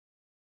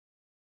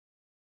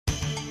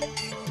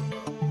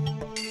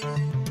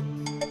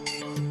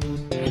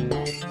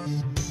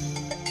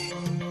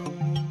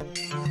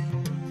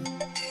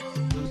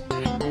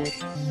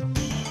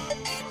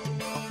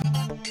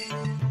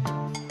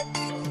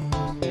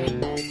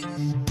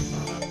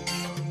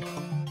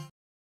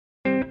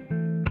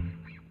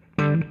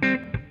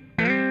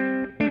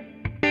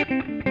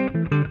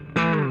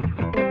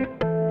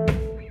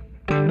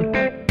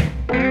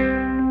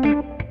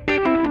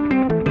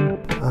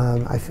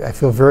I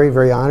feel very,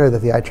 very honored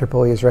that the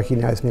IEEE has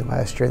recognized me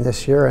last year and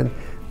this year, and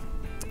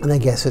I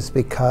guess it's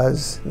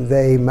because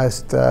they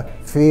must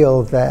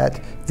feel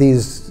that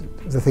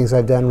the things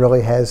I've done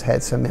really has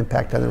had some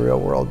impact on the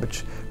real world,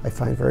 which I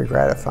find very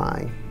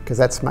gratifying, because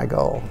that's my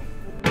goal.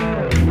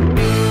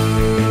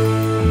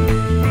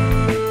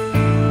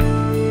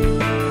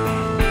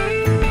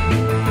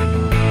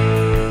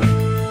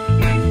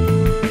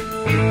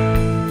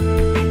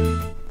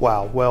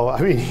 Wow, well, I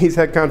mean, he's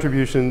had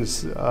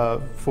contributions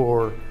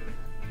for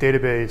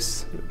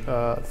database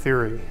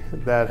theory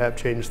that have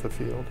changed the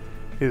field.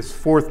 His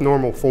fourth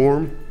normal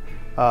form,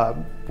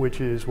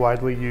 which is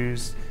widely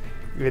used,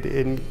 it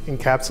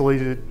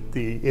encapsulated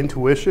the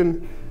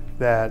intuition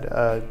that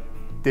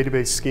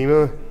database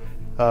schema,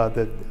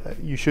 that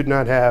you should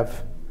not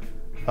have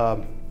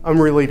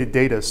unrelated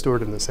data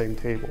stored in the same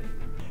table.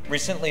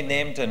 Recently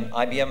named an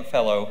IBM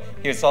Fellow,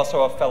 he is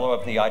also a Fellow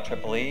of the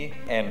IEEE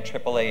and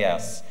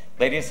AAAS.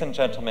 Ladies and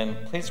gentlemen,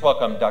 please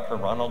welcome Dr.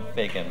 Ronald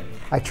Fagin.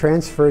 I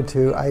transferred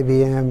to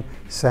IBM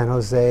San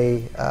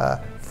Jose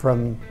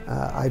from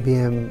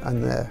IBM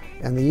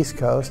on the East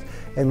Coast,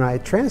 and when I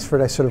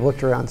transferred, I sort of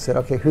looked around and said,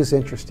 okay, who's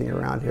interesting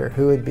around here?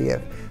 Who would be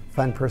a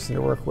fun person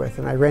to work with?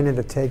 And I ran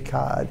into Ted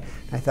Codd,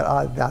 and I thought,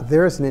 oh, now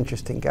there's an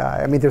interesting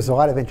guy. I mean, there's a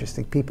lot of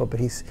interesting people, but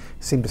he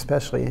seemed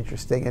especially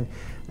interesting.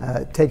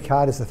 And Ted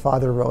Codd is the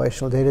father of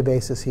relational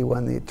databases. He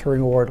won the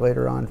Turing Award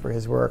later on for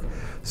his work.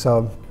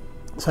 So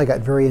I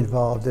got very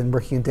involved in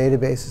working in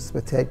databases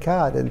with Ted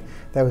Codd, and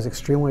that was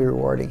extremely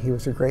rewarding. He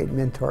was a great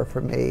mentor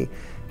for me,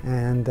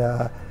 and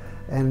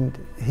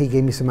he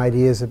gave me some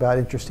ideas about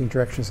interesting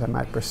directions I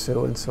might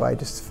pursue, and so I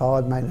just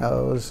followed my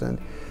nose, and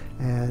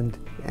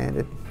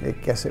I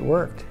guess it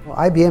worked. Well,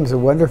 IBM is a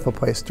wonderful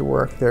place to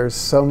work. There's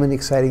so many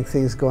exciting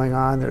things going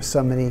on. There's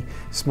so many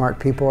smart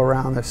people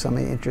around. There's so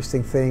many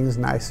interesting things,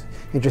 nice,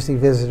 interesting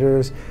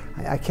visitors.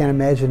 I can't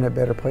imagine a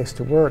better place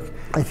to work.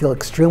 I feel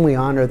extremely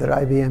honored that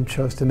IBM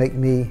chose to make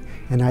me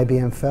an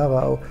IBM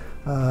Fellow.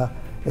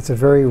 It's a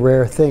very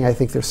rare thing. I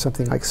think there's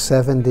something like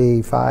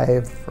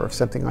 75 or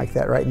something like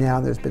that right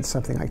now. There's been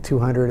something like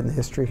 200 in the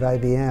history of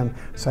IBM.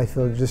 So I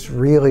feel just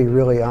really,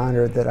 really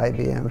honored that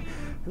IBM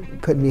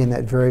put me in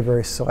that very,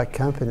 very select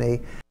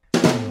company.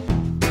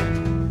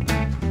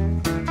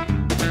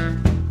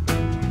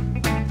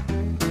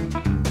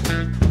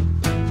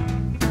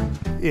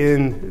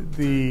 In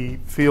the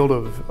field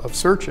of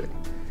searching,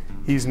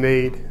 he's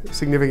made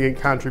significant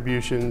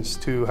contributions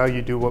to how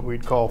you do what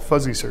we'd call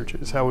fuzzy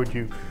searches. How would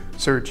you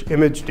search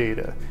image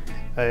data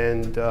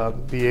and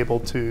be able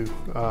to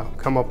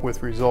come up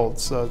with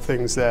results,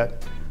 things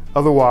that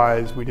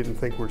otherwise we didn't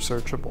think were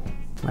searchable.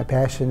 My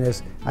passion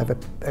is, I have a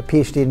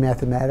PhD in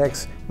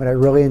mathematics. What I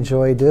really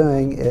enjoy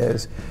doing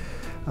is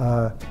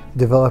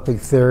developing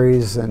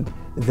theories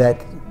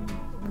that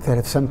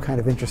have some kind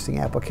of interesting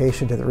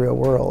application to the real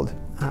world.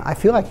 I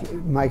feel like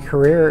my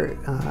career,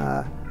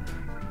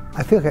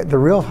 the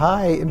real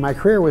high in my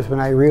career was when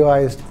I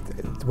realized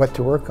what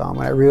to work on,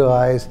 when I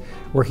realized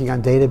working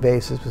on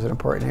databases was an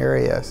important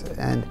area.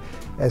 And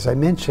as I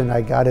mentioned,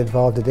 I got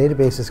involved in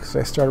databases because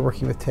I started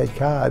working with Ted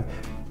Codd.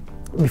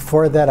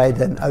 Before that, I'd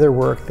done other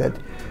work that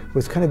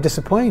was kind of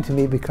disappointing to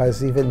me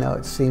because even though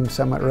it seemed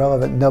somewhat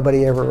relevant,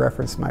 nobody ever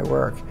referenced my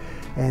work.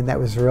 And that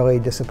was really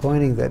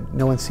disappointing that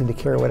no one seemed to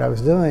care what I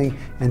was doing.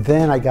 And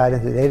then I got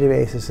into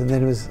databases, and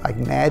then it was like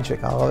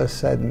magic all of a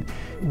sudden.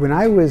 When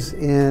I was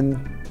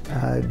in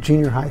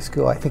junior high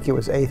school, I think it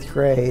was 8th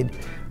grade,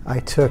 I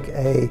took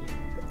a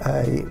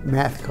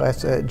math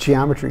class, a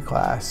geometry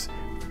class.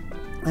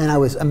 And I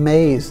was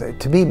amazed.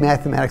 To me,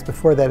 mathematics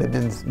before that had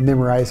been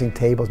memorizing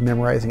tables,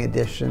 memorizing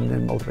addition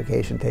and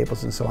multiplication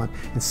tables and so on.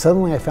 And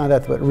suddenly I found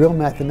out that what real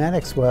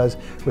mathematics was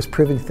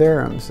proving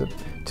theorems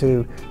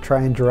to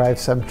try and derive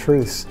some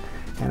truths.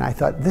 And I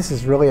thought, this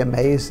is really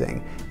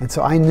amazing. And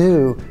so I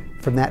knew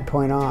from that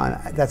point on,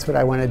 that's what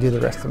I want to do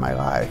the rest of my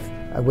life.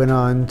 I went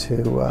on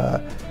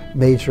to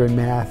major in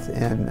math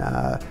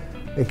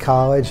in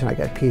college, and I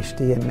got a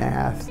PhD in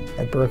math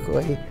at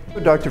Berkeley.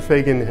 Dr.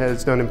 Fagin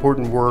has done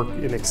important work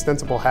in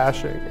extensible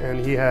hashing,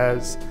 and he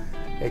has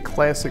a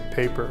classic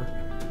paper,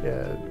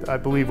 I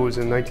believe it was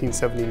in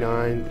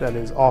 1979, that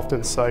is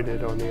often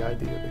cited on the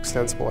idea of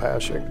extensible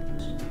hashing.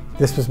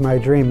 This was my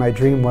dream. My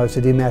dream was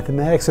to do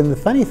mathematics, and the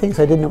funny thing is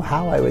I didn't know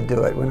how I would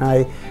do it. When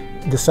I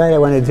decided I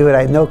wanted to do it,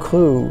 I had no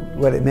clue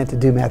what it meant to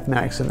do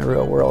mathematics in the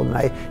real world, and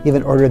I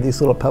even ordered these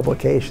little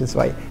publications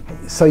like,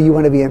 so you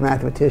want to be a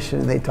mathematician,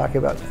 and they talk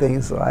about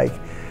things like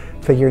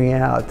figuring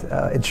out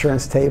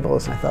insurance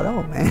tables, and I thought,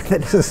 oh man,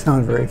 that doesn't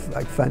sound very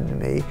fun to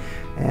me.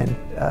 And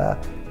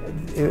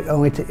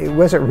it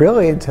wasn't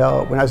really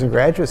until when I was in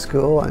graduate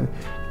school and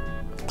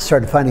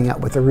started finding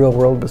out what the real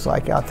world was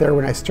like out there,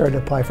 when I started to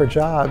apply for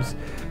jobs,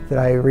 that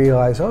I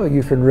realized, oh,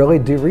 you can really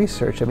do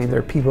research. I mean, there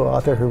are people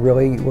out there who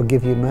really will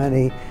give you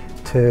money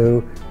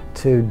to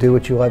do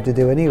what you love to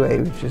do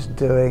anyway, which is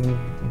doing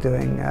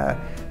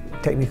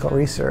technical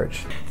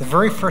research. The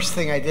very first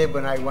thing I did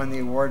when I won the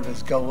award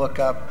was go look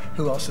up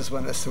who else has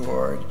won this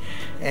award.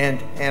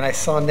 And I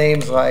saw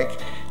names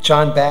like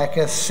John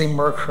Backus,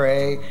 Seymour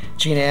Cray,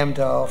 Gene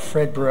Amdahl,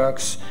 Fred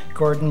Brooks,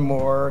 Gordon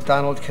Moore,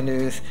 Donald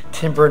Knuth,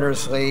 Tim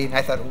Berners-Lee, and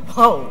I thought,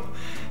 whoa.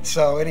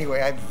 So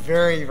anyway, I'm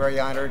very, very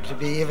honored to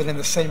be even in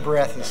the same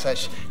breath as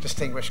such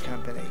distinguished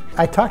company.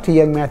 I talk to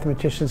young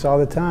mathematicians all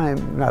the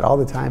time, not all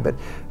the time, but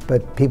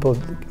people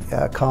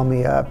call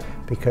me up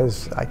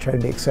because I try to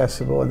be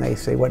accessible, and they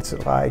say, what's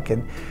it like?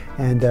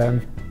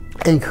 And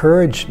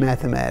encourage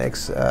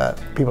mathematics,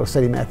 people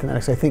study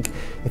mathematics. I think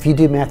if you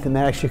do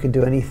mathematics, you can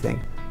do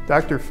anything.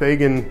 Dr.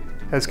 Fagin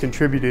has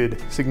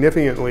contributed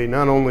significantly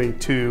not only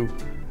to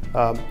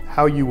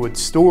how you would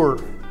store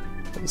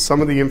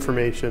some of the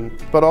information,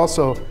 but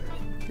also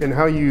in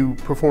how you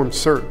perform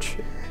search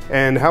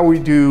and how we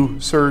do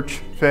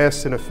search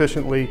fast and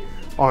efficiently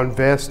on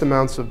vast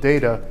amounts of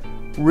data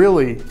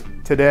really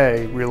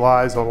today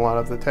relies on a lot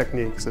of the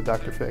techniques that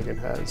Dr. Fagin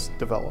has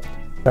developed.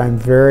 I'm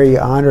very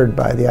honored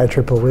by the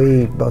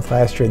IEEE, both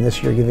last year and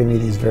this year, giving me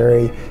these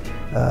very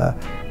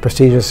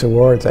prestigious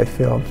awards. I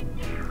feel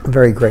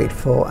very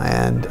grateful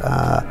and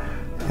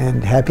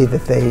happy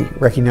that they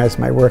recognize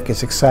my work.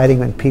 It's exciting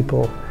when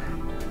people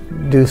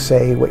do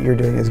say what you're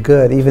doing is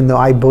good, even though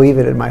I believe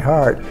it in my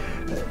heart.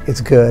 It's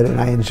good and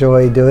I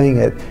enjoy doing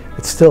it.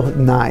 It's still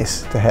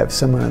nice to have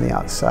someone on the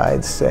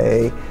outside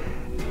say,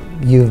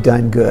 you've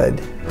done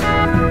good.